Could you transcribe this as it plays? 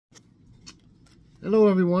Hello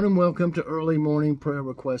everyone, and welcome to Early Morning Prayer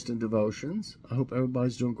Request and Devotions. I hope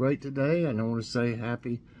everybody's doing great today, and I want to say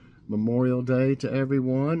happy Memorial Day to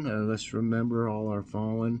everyone. Let's remember all our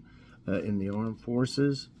fallen in the armed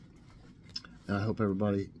forces. I hope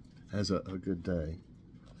everybody has a good day.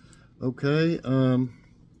 Okay, on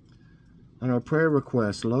our prayer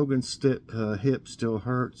request, Logan's hip still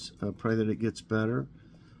hurts. Pray that it gets better.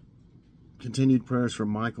 Continued prayers for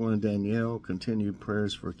Michael and Danielle. Continued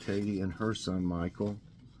prayers for Katie and her son Michael.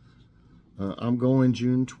 I'm going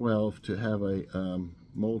June 12th to have a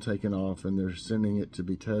mole taken off, and they're sending it to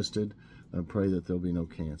be tested. I pray that there'll be no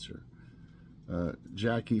cancer.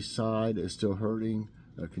 Jackie's side is still hurting.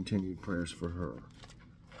 Continued prayers for her.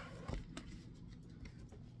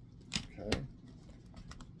 Okay.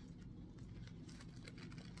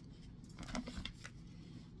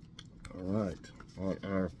 All right.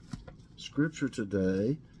 Our scripture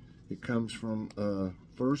today, it comes from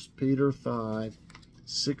 1 Peter 5,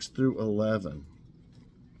 6 through 11.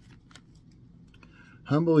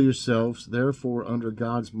 Humble yourselves, therefore, under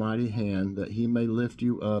God's mighty hand, that he may lift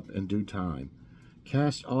you up in due time.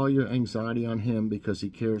 Cast all your anxiety on him, because he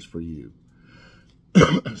cares for you.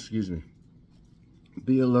 Excuse me.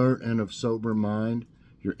 Be alert and of sober mind.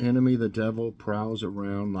 Your enemy, the devil, prowls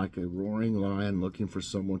around like a roaring lion looking for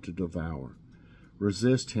someone to devour.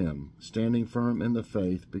 Resist him, standing firm in the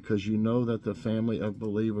faith, because you know that the family of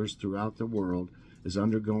believers throughout the world is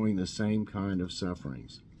undergoing the same kind of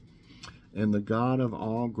sufferings. And the God of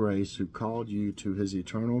all grace, who called you to his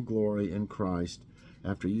eternal glory in Christ,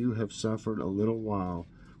 after you have suffered a little while,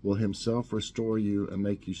 will himself restore you and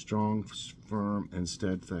make you strong, firm, and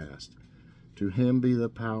steadfast. To him be the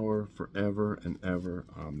power forever and ever.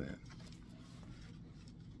 Amen.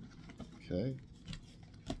 Okay.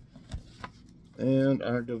 And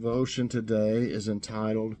our devotion today is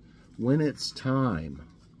entitled, When It's Time.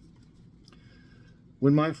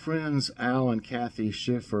 When my friends Al and Kathy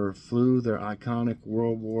Schiffer flew their iconic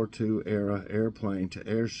World War II era airplane to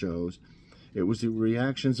air shows, it was the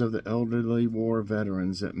reactions of the elderly war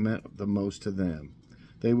veterans that meant the most to them.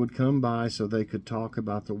 They would come by so they could talk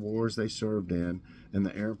about the wars they served in and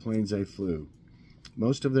the airplanes they flew.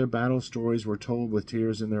 Most of their battle stories were told with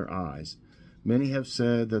tears in their eyes. Many have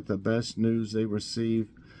said that the best news they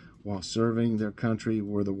received while serving their country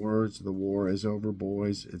were the words, "The war is over,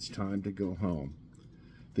 boys. It's time to go home."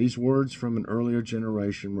 These words from an earlier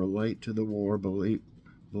generation relate to the war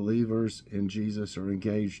believers in Jesus are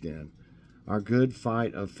engaged in. Our good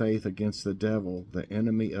fight of faith against the devil, the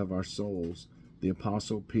enemy of our souls. The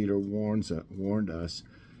Apostle Peter warned us,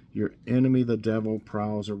 your enemy, the devil,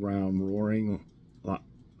 prowls around roaring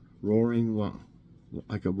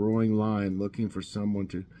like a roaring lion looking for someone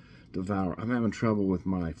to devour. I'm having trouble with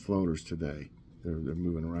my floaters today. They're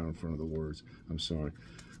moving around in front of the words. I'm sorry.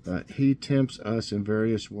 He tempts us in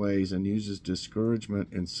various ways and uses discouragement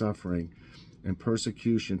and suffering and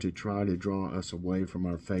persecution to try to draw us away from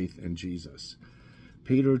our faith in Jesus.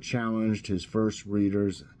 Peter challenged his first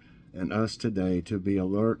readers and us today to be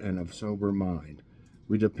alert and of sober mind.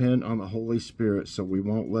 We depend on the Holy Spirit, so we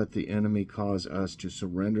won't let the enemy cause us to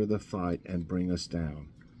surrender the fight and bring us down.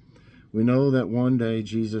 We know that one day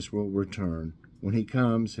Jesus will return. When he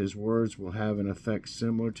comes, his words will have an effect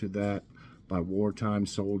similar to that by wartime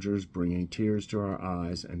soldiers, bringing tears to our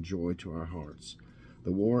eyes and joy to our hearts.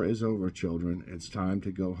 The war is over, children. It's time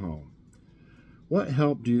to go home. What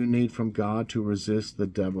help do you need from God to resist the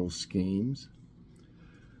devil's schemes?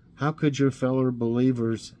 How could your fellow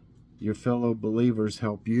believers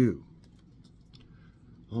help you?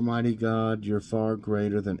 Almighty God, you're far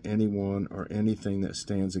greater than anyone or anything that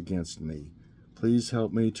stands against me. Please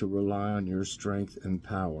help me to rely on your strength and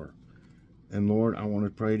power. And Lord, I want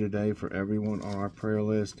to pray today for everyone on our prayer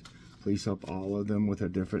list. Please help all of them with their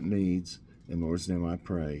different needs. In Lord's name I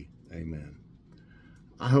pray. Amen.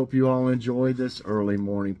 I hope you all enjoyed this early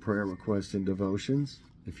morning prayer request and devotions.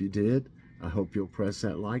 If you did, I hope you'll press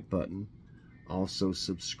that like button. Also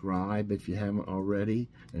subscribe if you haven't already,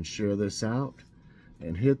 and share this out,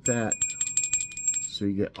 and hit that so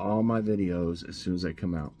you get all my videos as soon as they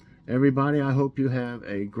come out. Everybody, I hope you have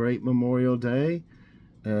a great Memorial Day,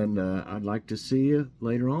 and I'd like to see you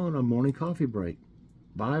later on Morning Coffee Break.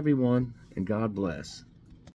 Bye everyone, and God bless.